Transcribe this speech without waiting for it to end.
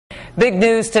Big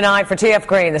news tonight for TF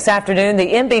Green. This afternoon,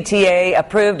 the MBTA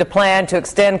approved a plan to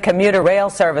extend commuter rail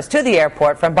service to the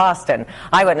airport from Boston.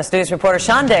 Eyewitness News reporter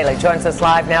Sean Daly joins us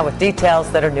live now with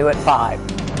details that are new at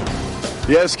 5.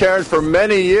 Yes, Karen, for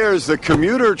many years, the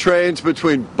commuter trains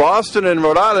between Boston and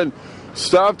Rhode Island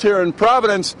stopped here in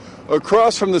Providence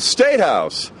across from the State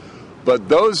House. But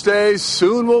those days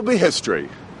soon will be history.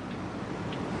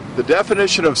 The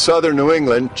definition of southern New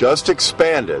England just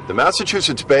expanded. The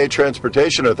Massachusetts Bay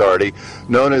Transportation Authority,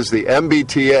 known as the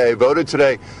MBTA, voted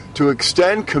today to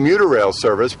extend commuter rail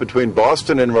service between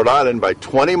Boston and Rhode Island by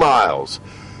 20 miles.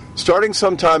 Starting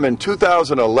sometime in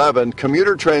 2011,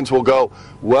 commuter trains will go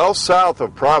well south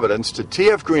of Providence to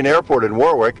TF Green Airport in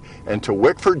Warwick and to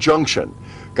Wickford Junction.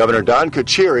 Governor Don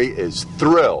Carcieri is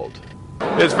thrilled.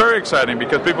 It's very exciting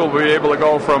because people will be able to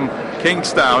go from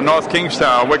Kingstown, North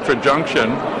Kingstown, Wickford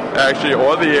Junction, actually,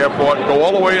 or the airport, go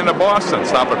all the way into Boston,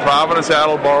 stop at Providence,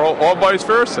 Attleboro, or vice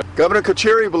versa. Governor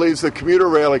Carcieri believes the commuter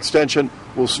rail extension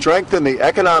will strengthen the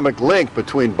economic link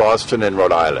between Boston and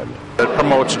Rhode Island. It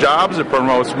promotes jobs, it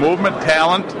promotes movement,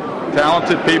 talent.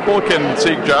 Talented people can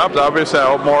seek jobs. Obviously, I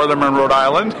hope more of them in Rhode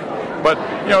Island. But,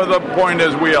 the point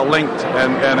is we are linked,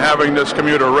 and having this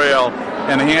commuter rail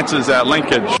enhances that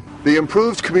linkage. The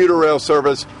improved commuter rail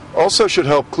service also should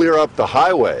help clear up the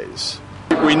highways.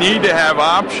 We need to have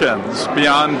options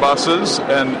beyond buses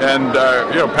and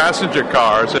passenger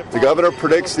cars. The governor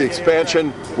predicts the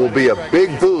expansion will be a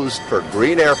big boost for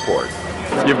Green Airport.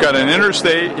 You've got an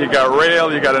interstate, you've got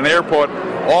rail, you've got an airport,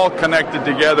 all connected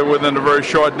together within a very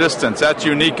short distance. That's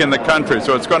unique in the country,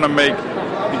 so it's going to make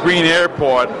Green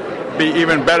Airport be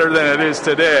even better than it is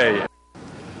today.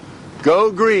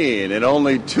 Go Green. In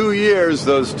only 2 years,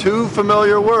 those two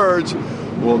familiar words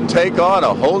will take on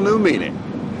a whole new meaning.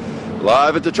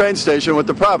 Live at the train station with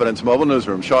the Providence Mobile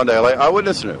Newsroom, Sean Daly,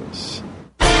 Eyewitness News.